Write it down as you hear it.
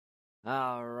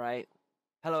Alright.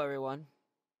 Hello, everyone.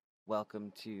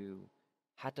 Welcome to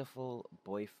Hatoful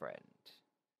Boyfriend.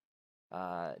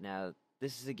 Now,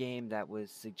 this is a game that was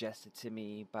suggested to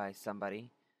me by somebody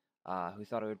who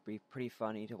thought it would be pretty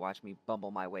funny to watch me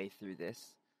bumble my way through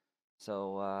this.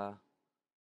 So,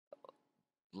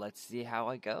 let's see how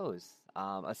it goes.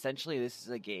 Essentially, this is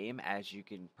a game, as you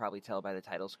can probably tell by the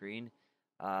title screen,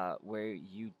 where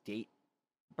you date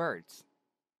birds.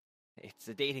 It's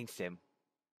a dating sim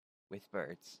with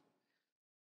birds.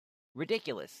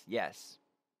 Ridiculous, yes.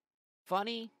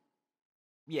 Funny,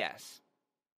 yes.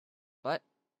 But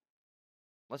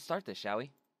let's start this, shall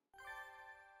we?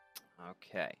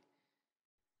 Okay.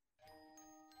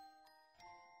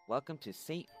 Welcome to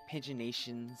St.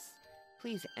 Pigeonations.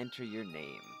 Please enter your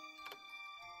name.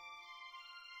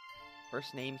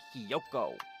 First name,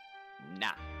 Hiyoko.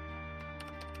 Nah.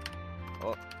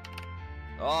 Oh.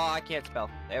 Oh, I can't spell.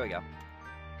 There we go.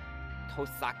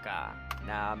 Tosaka.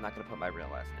 Nah, I'm not gonna put my real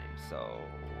last name, so...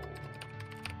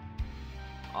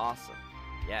 Awesome.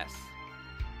 Yes.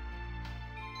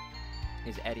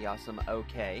 Is Eddie awesome?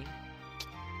 Okay.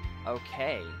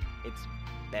 Okay. It's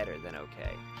better than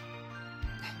okay.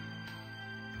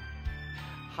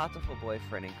 Hatoful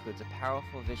Boyfriend includes a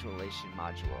powerful visualization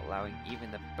module, allowing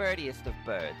even the birdiest of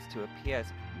birds to appear as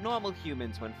normal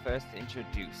humans when first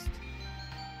introduced.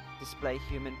 Display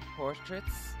human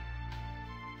portraits?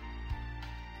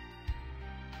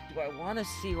 Do I want to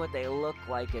see what they look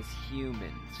like as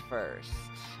humans first?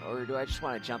 Or do I just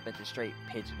want to jump into straight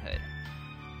pigeonhood?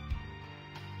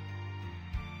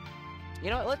 You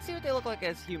know what, let's see what they look like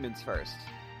as humans first.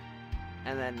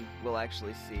 And then we'll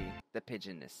actually see the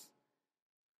pigeonness.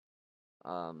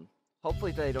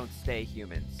 Hopefully they don't stay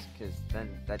humans, because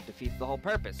then that defeats the whole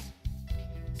purpose.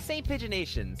 St.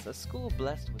 Pigeonations, a school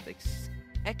blessed with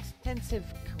extensive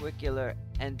curricular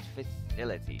and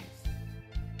facilities.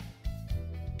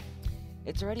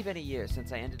 It's already been a year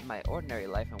since I ended my ordinary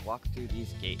life and walked through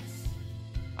these gates.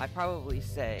 I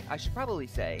should probably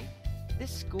say,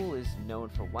 this school is known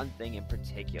for one thing in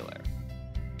particular.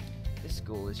 This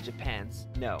school is Japan's,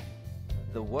 no,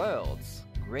 the world's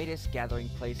greatest gathering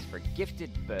place for gifted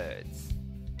birds.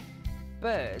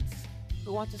 Birds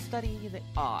who want to study the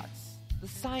arts, the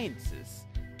sciences,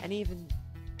 and even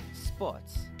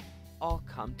sports all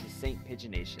come to St.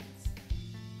 Pigeonations.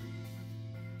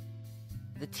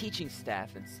 The teaching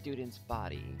staff and students'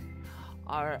 body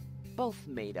are both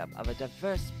made up of a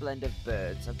diverse blend of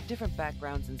birds of different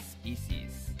backgrounds and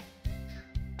species.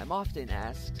 I'm often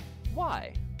asked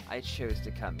why I chose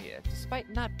to come here, despite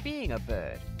not being a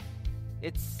bird.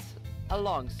 It's a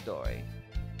long story.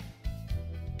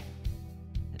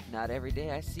 Not every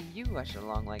day I see you rush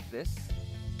along like this.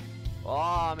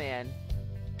 Oh man,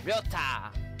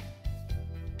 Ryota!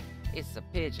 It's a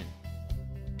pigeon.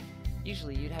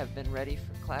 Usually you'd have been ready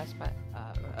for class by,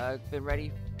 been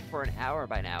ready for an hour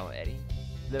by now, Eddie.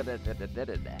 Blah, blah, blah, blah, blah,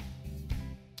 blah.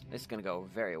 This is gonna go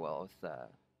very well with,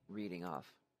 reading off.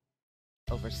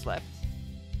 Overslept?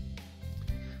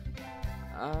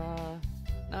 No,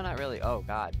 not really. Oh,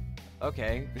 God.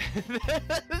 Okay.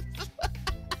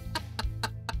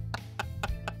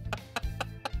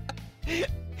 I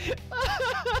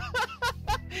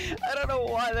don't know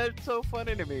why that's so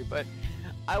funny to me, but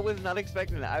I was not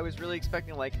expecting that. I was really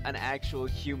expecting like an actual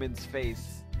human's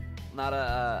face, not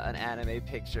an anime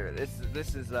picture.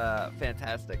 This is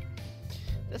fantastic.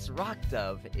 This rock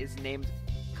dove is named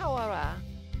Kawara.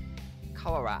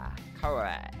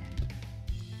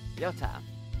 Yota.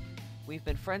 We've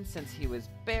been friends since he was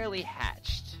barely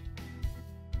hatched.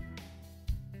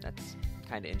 That's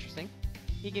kind of interesting.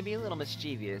 He can be a little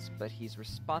mischievous, but he's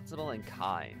responsible and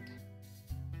kind.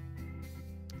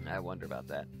 I wonder about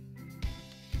that.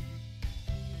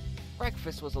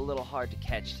 Breakfast was a little hard to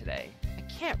catch today. I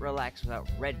can't relax without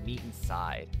red meat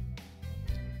inside.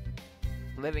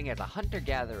 Living as a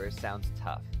hunter-gatherer sounds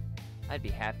tough. I'd be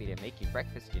happy to make you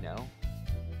breakfast, you know.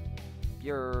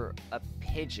 You're a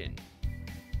pigeon.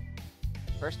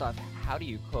 First off, how do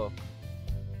you cook?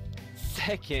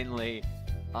 Secondly,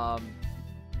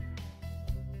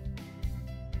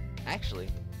 actually,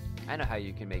 I know how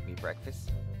you can make me breakfast.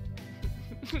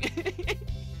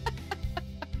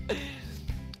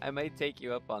 I might take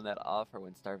you up on that offer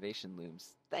when starvation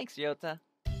looms. Thanks, Ryota.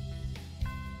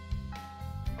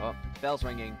 Oh, bell's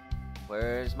ringing.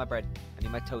 Where's my bread? I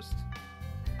need my toast.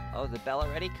 Oh, the bell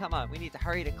already? Come on, we need to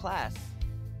hurry to class.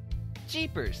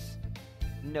 Jeepers!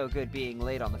 No good being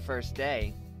late on the first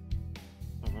day.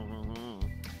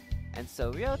 And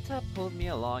so Ryota pulled me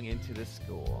along into the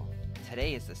school.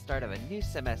 Today is the start of a new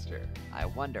semester. I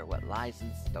wonder what lies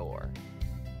in store.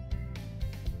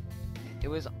 It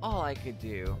was all I could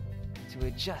do to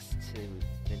adjust to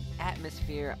an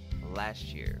atmosphere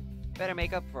last year. Better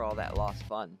make up for all that lost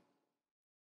fun.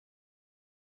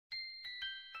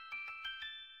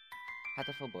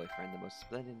 Hatoful boyfriend, the most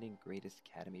splendid and greatest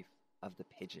academy of the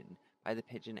pigeon, by the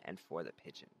pigeon and for the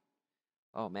pigeon.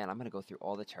 Oh man, I'm gonna go through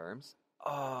all the terms.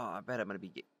 Oh, I bet I'm gonna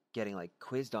be getting like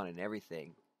quizzed on it and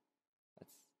everything.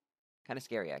 That's kind of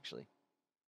scary, actually.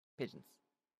 Pigeons.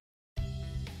 I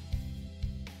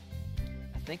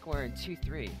think we're in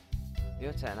 2-3.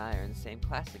 Ryota and I are in the same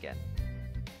class again.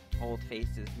 Old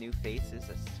faces, new faces,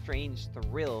 a strange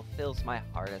thrill fills my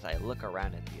heart as I look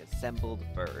around at the assembled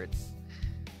birds.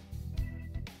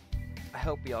 I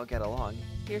hope we all get along.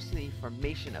 Here's to the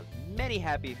formation of many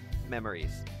happy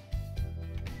memories.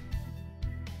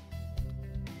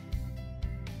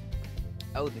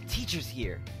 Oh, the teacher's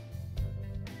here!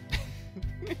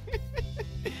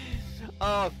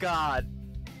 Oh, God!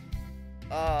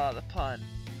 Oh, the pun.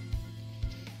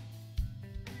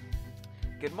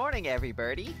 Good morning,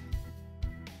 everybody!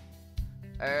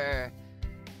 I'm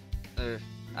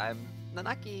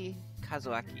Nanaki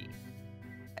Kazuaki.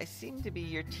 I seem to be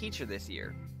your teacher this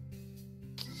year.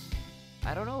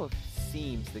 I don't know if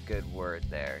 "seems" the good word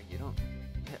there.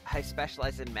 I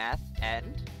specialize in math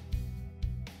and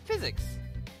physics,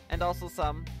 and also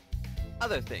some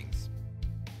other things.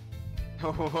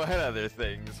 What other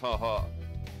things? Haha.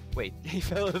 Wait, he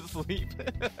fell asleep.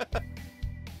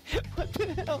 What the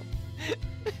hell?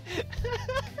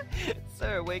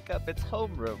 Sir, wake up, it's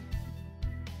homeroom.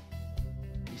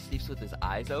 He sleeps with his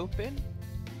eyes open?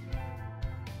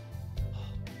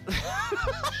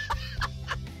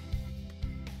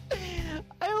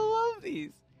 I love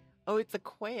these! Oh, it's a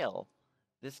quail.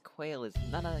 This quail is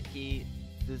Nanaki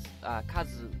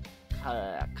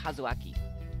Kazuaki.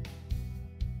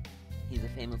 He's a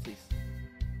famously...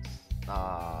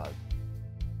 my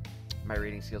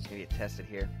reading skills are gonna get tested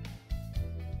here.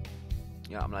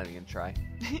 I'm not even gonna try.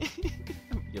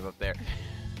 Give up there.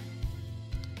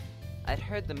 I'd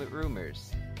heard the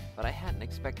rumors, but I hadn't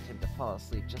expected him to fall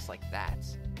asleep just like that.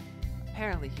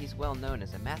 Apparently he's well known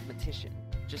as a mathematician.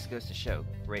 Just goes to show,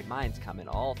 great minds come in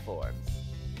all forms.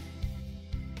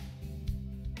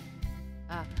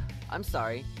 I'm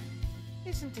sorry.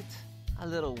 Isn't it a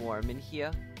little warm in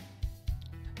here?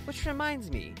 Which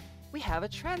reminds me, we have a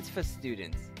transfer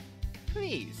student.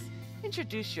 Please,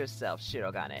 introduce yourself,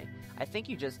 Shirogane. I think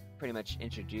you just pretty much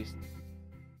introduced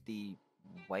the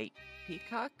white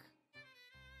peacock?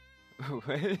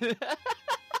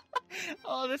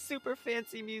 Oh, the super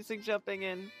fancy music jumping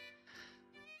in.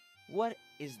 What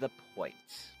is the point?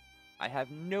 I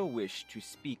have no wish to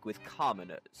speak with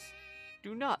commoners.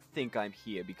 Do not think I'm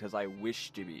here because I wish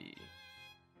to be.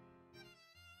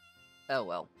 Oh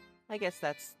well, I guess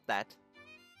that's that.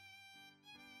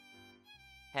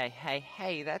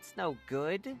 Hey, that's no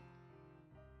good.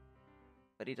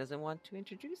 But he doesn't want to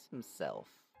introduce himself.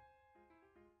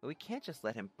 But we can't just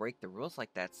let him break the rules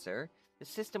like that, sir. The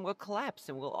system will collapse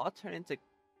and we'll all turn into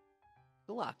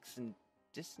glucks and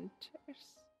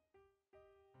dysenters.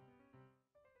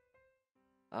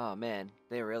 Oh man,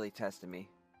 they're really testing me.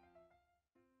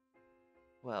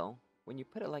 Well, when you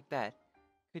put it like that,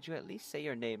 could you at least say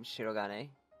your name, Shirogane?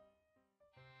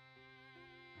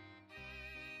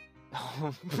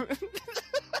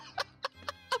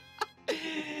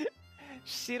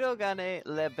 Shirogane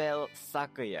Lebel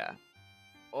Sakuya.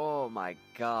 Oh my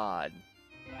god.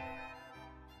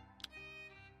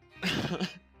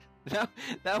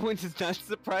 that one does not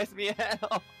surprise me at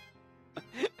all.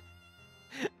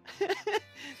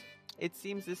 It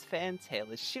seems this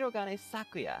fantail is Shirogane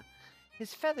Sakuya.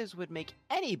 His feathers would make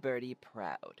any birdie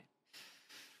proud.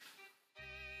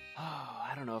 Oh,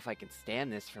 I don't know if I can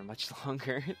stand this for much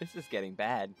longer. This is getting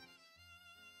bad.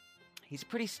 He's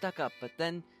pretty stuck up, but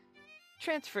then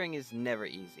transferring is never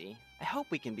easy. I hope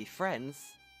we can be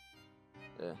friends.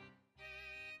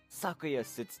 Sakuya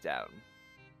sits down,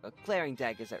 glaring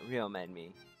daggers at Ryoma and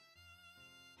me.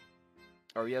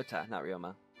 Or Ryota, not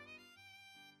Ryoma.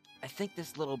 I think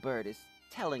this little bird is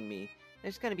telling me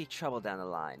there's gonna be trouble down the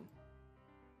line.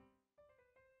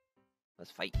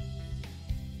 Let's fight.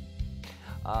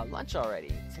 Lunch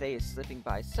already. Today is slipping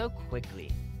by so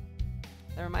quickly.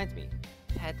 That reminds me,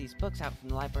 I've had these books out from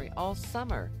the library all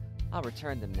summer. I'll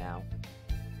return them now.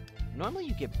 Normally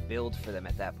you get billed for them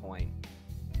at that point.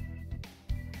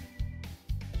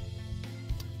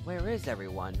 Where is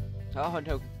everyone? Oh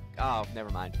no, oh, never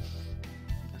mind.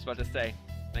 I was about to say,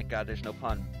 thank God there's no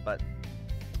pun, but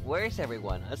where's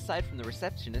everyone? Aside from the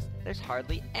receptionist, there's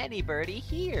hardly anybody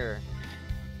here.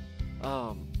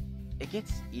 It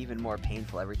gets even more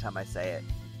painful every time I say it.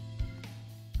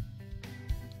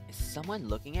 Is someone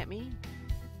looking at me?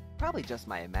 Probably just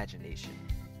my imagination.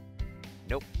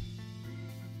 Nope.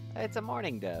 It's a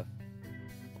mourning dove.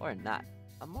 Or not.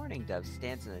 A mourning dove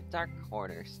stands in a dark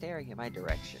corner, staring in my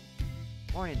direction.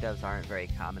 Mourning doves aren't very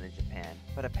common in Japan,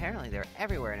 but apparently they're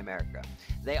everywhere in America.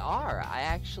 They are! I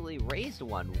actually raised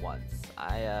one once.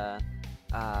 I,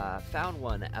 found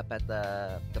one up at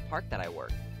the park that I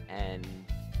work, and,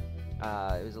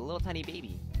 it was a little tiny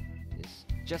baby. It was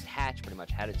just hatched, pretty much,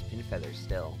 had its pin feathers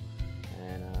still,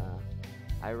 and,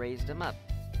 I raised him up.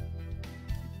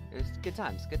 It was good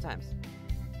times, good times.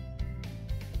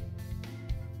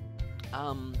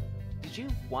 Did you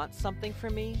want something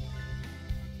from me?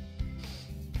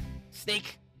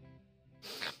 Snake!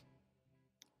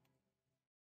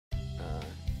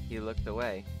 He looked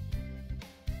away.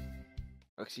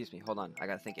 Oh, excuse me, hold on, I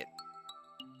gotta think it.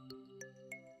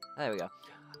 There we go.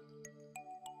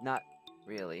 Not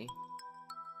really.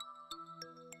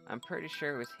 I'm pretty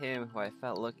sure it was him who I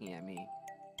felt looking at me.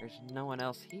 There's no one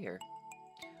else here.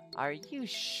 Are you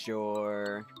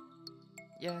sure?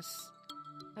 Yes.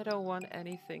 I don't want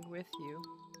anything with you.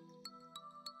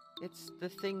 It's the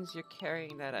things you're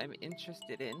carrying that I'm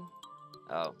interested in.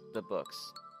 Oh, the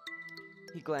books.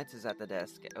 He glances at the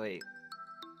desk. Wait.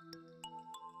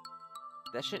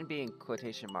 That shouldn't be in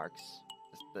quotation marks.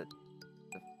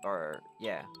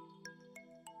 Yeah.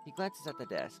 He glances at the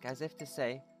desk, as if to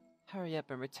say, hurry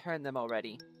up and return them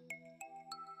already.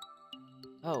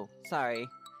 Oh, sorry.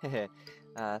 They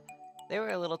were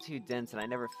a little too dense and I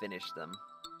never finished them.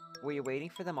 Were you waiting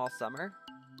for them all summer?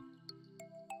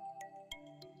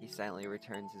 He silently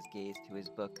returns his gaze to his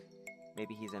book.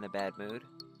 Maybe he's in a bad mood.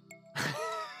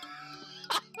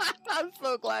 I'm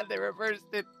so glad they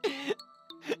reversed it.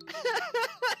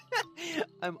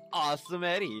 I'm Awesome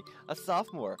Eddie, a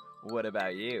sophomore. What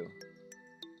about you?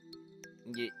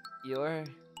 You're...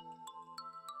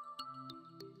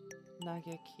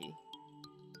 Nageki.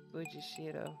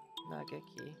 Fujishiro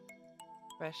Nageki.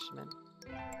 Freshman.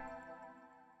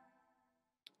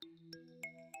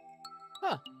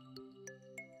 Huh.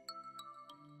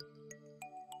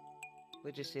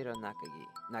 Fujishiro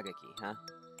Nagaki, huh?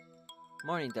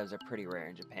 Mourning doves are pretty rare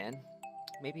in Japan.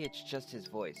 Maybe it's just his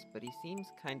voice, but he seems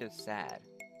kind of sad.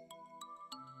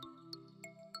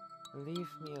 Leave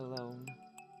me alone.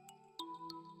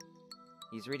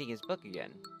 He's reading his book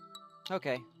again.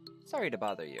 Okay, sorry to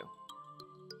bother you.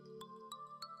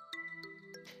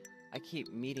 I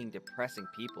keep meeting depressing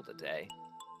people today.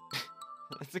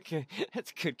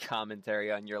 That's good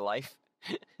commentary on your life.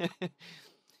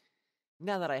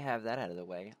 Now that I have that out of the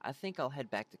way, I think I'll head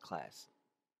back to class.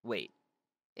 Wait,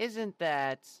 isn't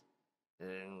that...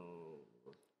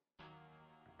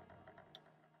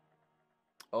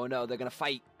 Oh no, they're gonna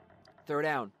fight. Throw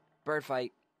down. Bird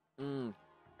fight. You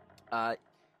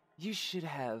should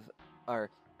have...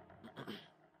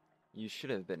 You should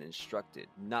have been instructed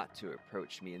not to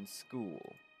approach me in school.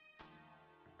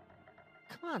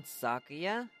 Come on,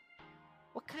 Sakuya.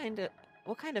 What kind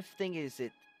of thing is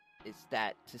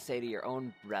that to say to your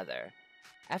own brother?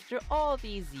 After all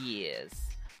these years.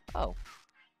 Oh.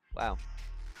 Wow.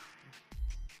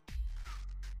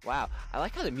 Wow. I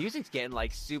like how the music's getting,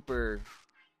 like, super...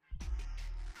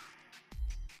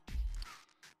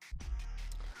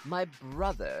 My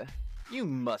brother? You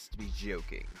must be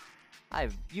joking.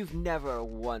 You've never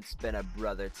once been a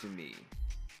brother to me.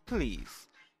 Please,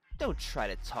 don't try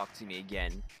to talk to me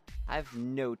again. I've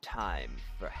no time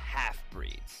for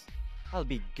half-breeds. I'll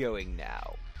be going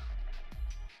now.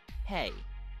 Hey,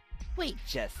 wait,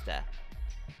 Jester.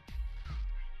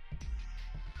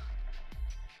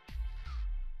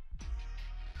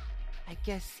 I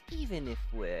guess even if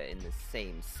we're in the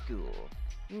same school,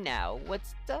 now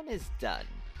what's done is done.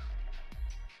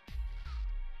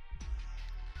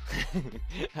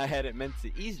 I hadn't meant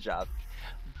to eavesdrop,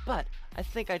 but I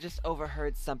think I just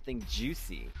overheard something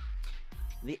juicy.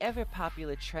 The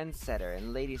ever-popular trendsetter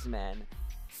and ladies' man,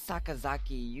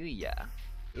 Sakazaki Yuya,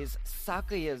 is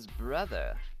Sakuya's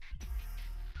brother.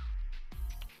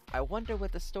 I wonder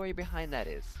what the story behind that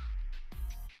is.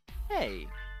 Hey!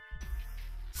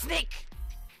 Snake!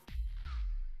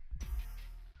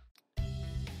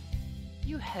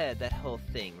 You heard that whole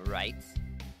thing, right?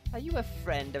 Are you a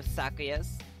friend of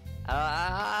Sakuya's?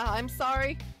 I'm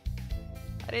sorry.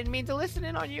 I didn't mean to listen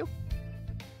in on you.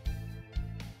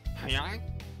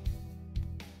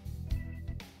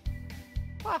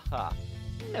 Haha,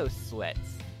 no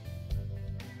sweats.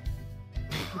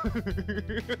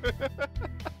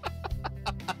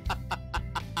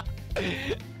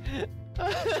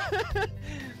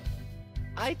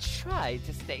 I tried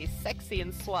to stay sexy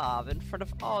and suave in front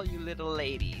of all you little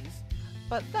ladies,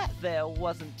 but that there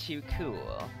wasn't too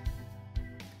cool.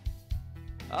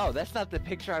 Oh, that's not the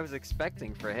picture I was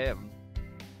expecting for him.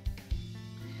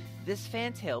 This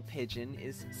fantail pigeon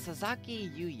is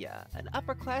Sasaki Yuya, an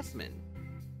upperclassman.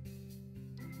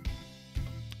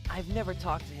 I've never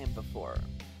talked to him before,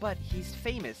 but he's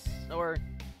famous, or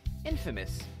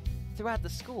infamous, throughout the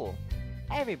school.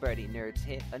 Everybody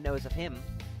knows of him.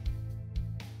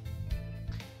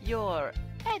 You're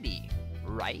Eddie,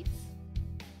 right?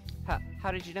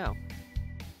 How did you know?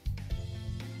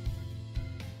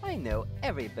 I know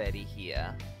everybody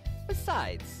here.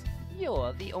 Besides,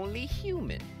 you're the only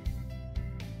human.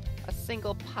 A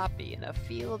single poppy in a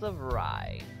field of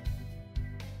rye.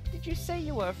 Did you say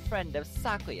you were a friend of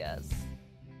Sakuya's?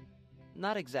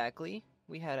 Not exactly.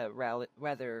 We had a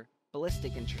rather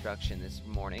ballistic introduction this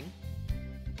morning.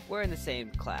 We're in the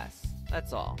same class,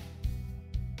 that's all.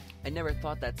 I never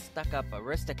thought that stuck-up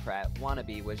aristocrat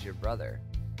wannabe was your brother.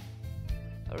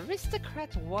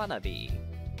 Aristocrat wannabe?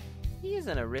 He is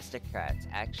an aristocrat,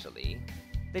 actually.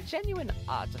 The genuine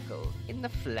article in the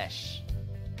flesh.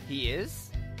 He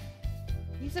is?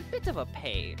 He's a bit of a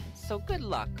pain, so good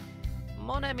luck.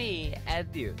 Mon ami,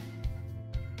 adieu.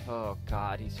 Oh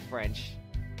god, he's French.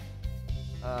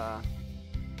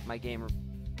 My game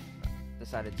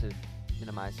decided to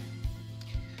minimize.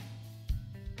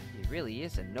 He really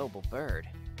is a noble bird.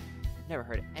 Never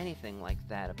heard anything like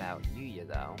that about Yuya,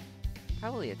 though.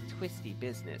 Probably a twisty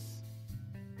business.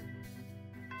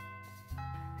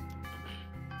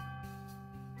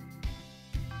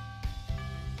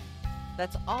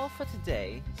 That's all for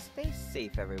today. Stay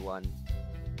safe, everyone.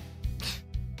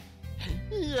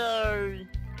 Yay!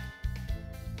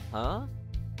 Huh?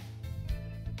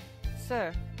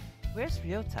 Sir, where's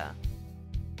Ryota?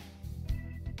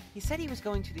 He said he was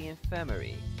going to the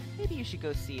infirmary. Maybe you should go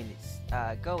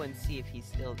and see if he's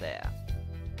still there.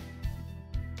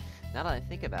 Now that I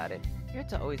think about it,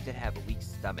 Ryota always did have a weak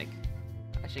stomach.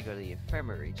 I should go to the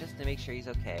infirmary just to make sure he's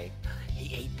okay.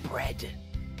 He ate bread.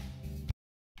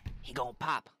 He gon'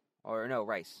 pop. Or no,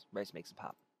 rice. Rice makes him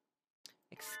pop.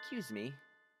 Excuse me.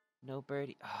 No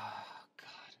birdie. Oh,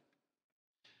 God.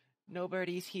 No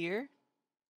birdies here?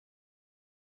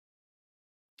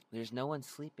 There's no one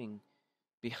sleeping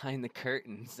behind the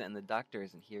curtains, and the doctor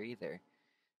isn't here either.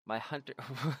 My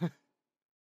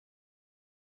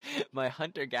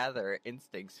hunter-gatherer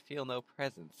instincts feel no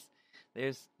presence.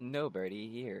 There's nobody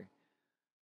here.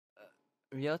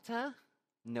 Ryota?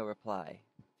 No reply.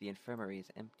 The infirmary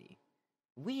is empty.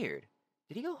 Weird.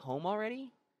 Did he go home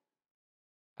already?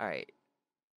 Alright.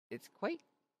 It's quite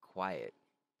quiet.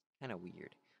 Kind of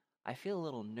weird. I feel a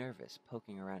little nervous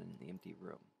poking around in the empty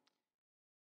room.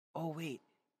 Oh, wait.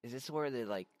 Is this where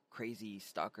the, crazy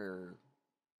stalker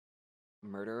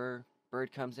murderer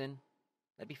bird comes in?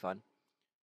 That'd be fun.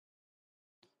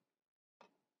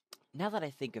 Now that I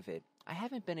think of it, I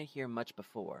haven't been in here much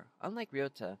before. Unlike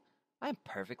Ryota, I'm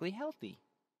perfectly healthy.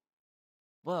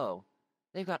 Whoa.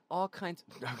 They've got all kinds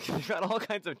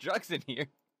of drugs in here.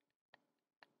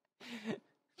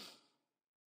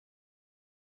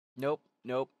 Nope.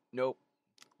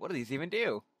 What do these even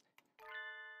do?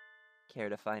 Care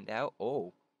to find out?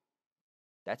 Oh.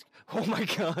 Oh my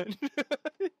god.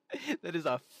 That is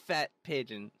a fat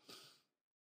pigeon.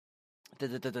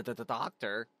 The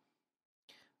doctor.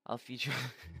 I'll feature.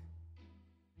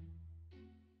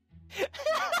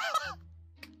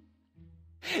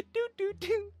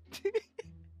 Do.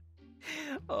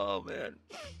 Oh man.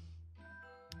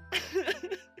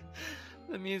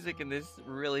 The music in this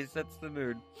really sets the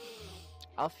mood.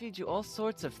 I'll feed you all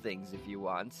sorts of things if you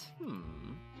want.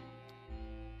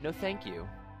 No thank you.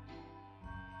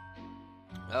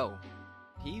 Oh,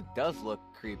 he does look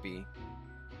creepy.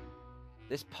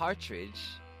 This partridge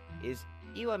is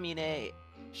Iwamine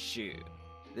Shu,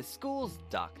 the school's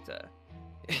doctor.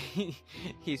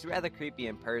 He's rather creepy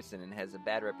in person and has a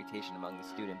bad reputation among the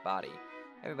student body.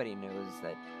 Everybody knows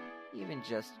that even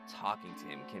just talking to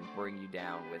him can bring you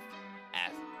down with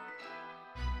acid.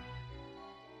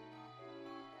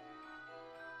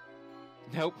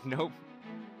 Nope.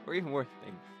 Or even worse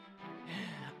things.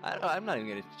 I'm not even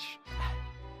gonna...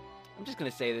 I'm just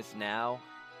gonna say this now.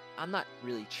 I'm not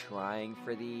really trying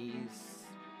for these,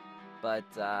 but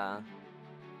I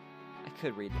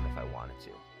could read them if I wanted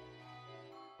to.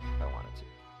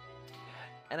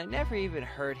 And I never even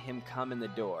heard him come in the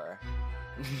door.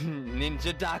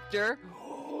 Ninja Doctor?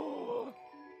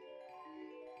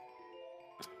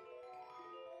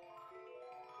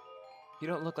 You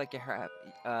don't look like you have...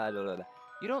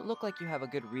 You don't look like you have a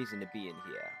good reason to be in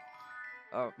here.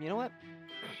 You know what?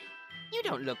 You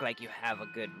don't look like you have a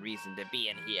good reason to be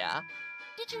in here.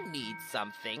 Did you need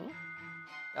something?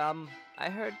 I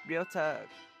heard Ryota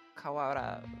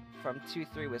Kawara from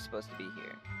 2-3 was supposed to be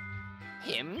here.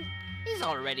 Him? He's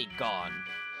already gone.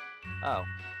 Oh,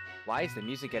 why is the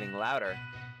music getting louder?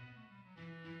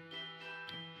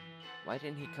 Why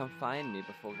didn't he come find me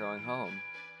before going home?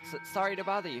 Sorry to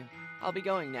bother you. I'll be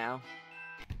going now.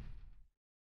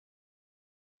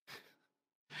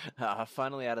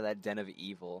 Finally out of that den of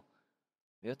evil.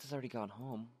 Ryota's already gone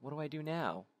home. What do I do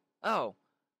now? Oh,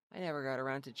 I never got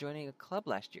around to joining a club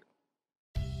last year.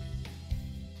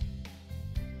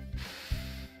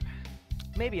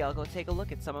 Maybe I'll go take a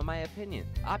look at some of my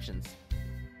options.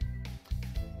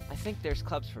 I think there's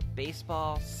clubs for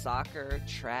baseball, soccer,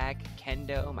 track,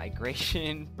 kendo,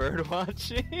 migration,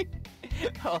 birdwatching.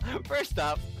 Oh, first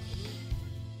off,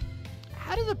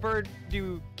 how does a bird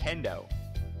do kendo?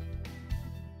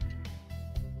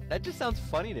 That just sounds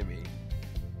funny to me.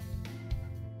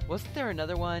 Wasn't there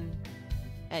another one?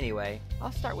 Anyway,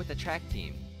 I'll start with the track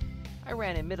team. I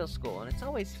ran in middle school, and it's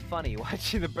always funny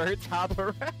watching the birds hop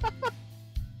around.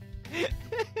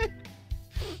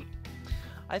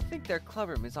 I think their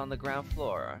clubroom is on the ground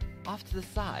floor, off to the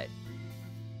side.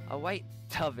 A white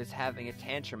dove is having a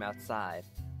tantrum outside.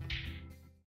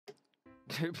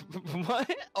 What?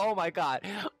 Oh my god.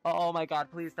 Oh my god,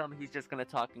 please tell me he's just gonna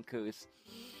talk in coos.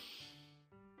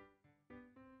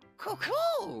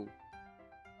 Cuckoo!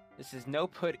 This is no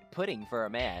pudding for a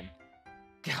man.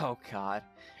 Oh god.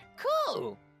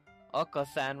 Cool!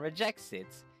 Oko-san rejects it.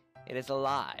 It is a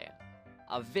lie.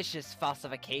 A vicious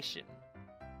falsification.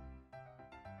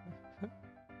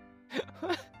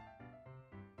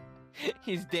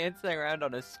 He's dancing around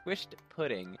on a squished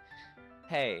pudding.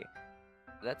 Hey,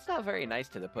 that's not very nice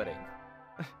to the pudding.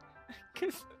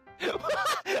 Cause...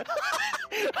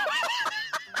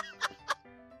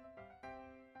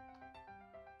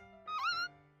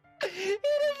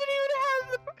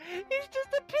 He's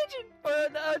just a pigeon!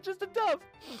 Or just a dove!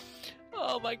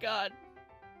 Oh my god.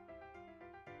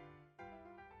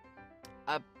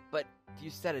 But you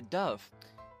said a dove.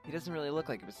 He doesn't really look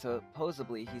like it, but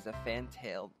supposedly he's a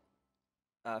fan-tailed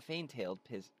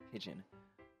pigeon,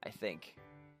 I think.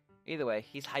 Either way,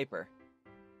 he's hyper.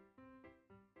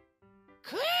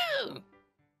 Cool!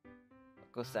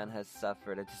 Oko-san has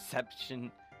suffered a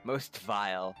deception most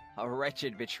vile, a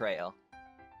wretched betrayal.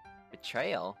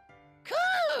 Betrayal?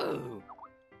 Cool!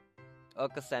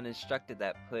 Oko-san instructed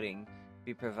that pudding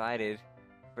be provided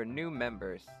for new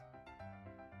members.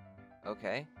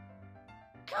 Okay.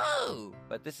 Cool!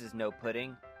 But this is no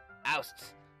pudding. Ousted,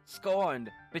 scorned,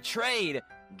 betrayed,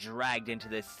 dragged into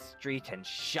the street and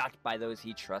shot by those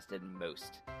he trusted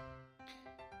most.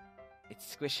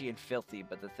 It's squishy and filthy,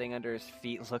 but the thing under his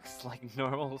feet looks like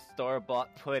normal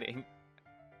store-bought pudding.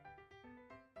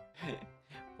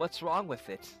 What's wrong with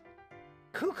it?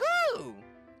 Cuckoo!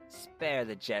 Spare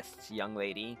the jests, young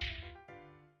lady.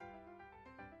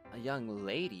 A young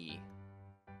lady?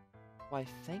 Why,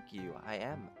 thank you. I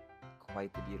am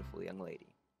quite the beautiful young lady.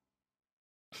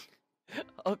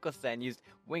 Oko-san used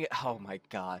wing... Oh my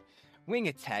god. Wing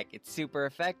attack. It's super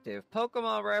effective.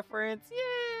 Pokemon reference.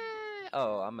 Yeah!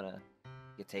 Oh, I'm gonna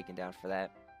get taken down for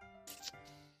that.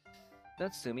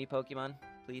 Don't sue me, Pokemon.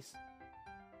 Please.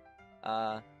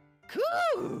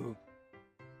 Cool!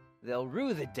 They'll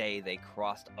rue the day they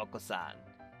crossed Oko-san.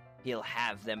 He'll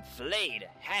have them flayed,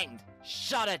 hanged,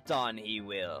 shot at dawn, he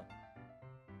will.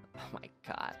 Oh my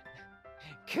god.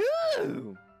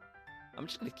 Coo! I'm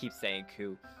just gonna keep saying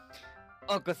coo.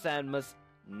 Oko-san must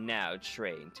now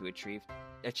train to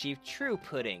achieve true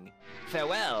pudding.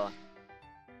 Farewell!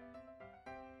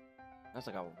 That's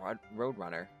like a road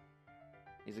runner.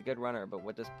 He's a good runner, but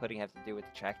what does pudding have to do with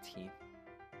the track team?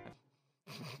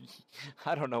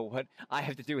 I don't know what I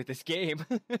have to do with this game.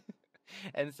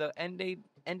 And so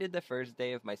ended the first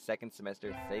day of my second semester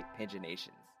of Fake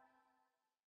Paginations.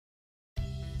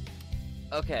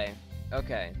 Okay.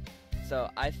 So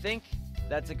I think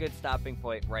that's a good stopping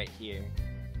point right here.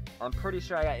 I'm pretty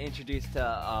sure I got introduced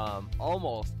to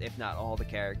almost, if not all, the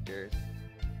characters.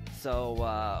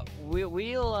 So we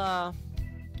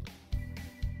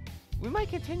might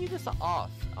continue this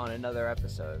off on another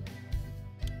episode.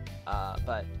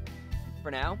 But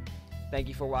for now, thank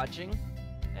you for watching,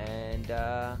 and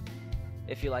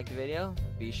if you liked the video,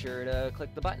 be sure to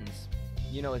click the buttons.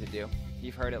 You know what to do.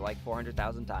 You've heard it like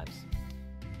 400,000 times.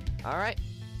 Alright,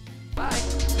 bye!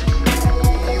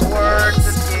 Keywords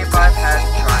escape bypass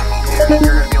trying. You're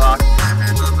gonna be locked.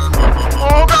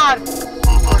 Oh god!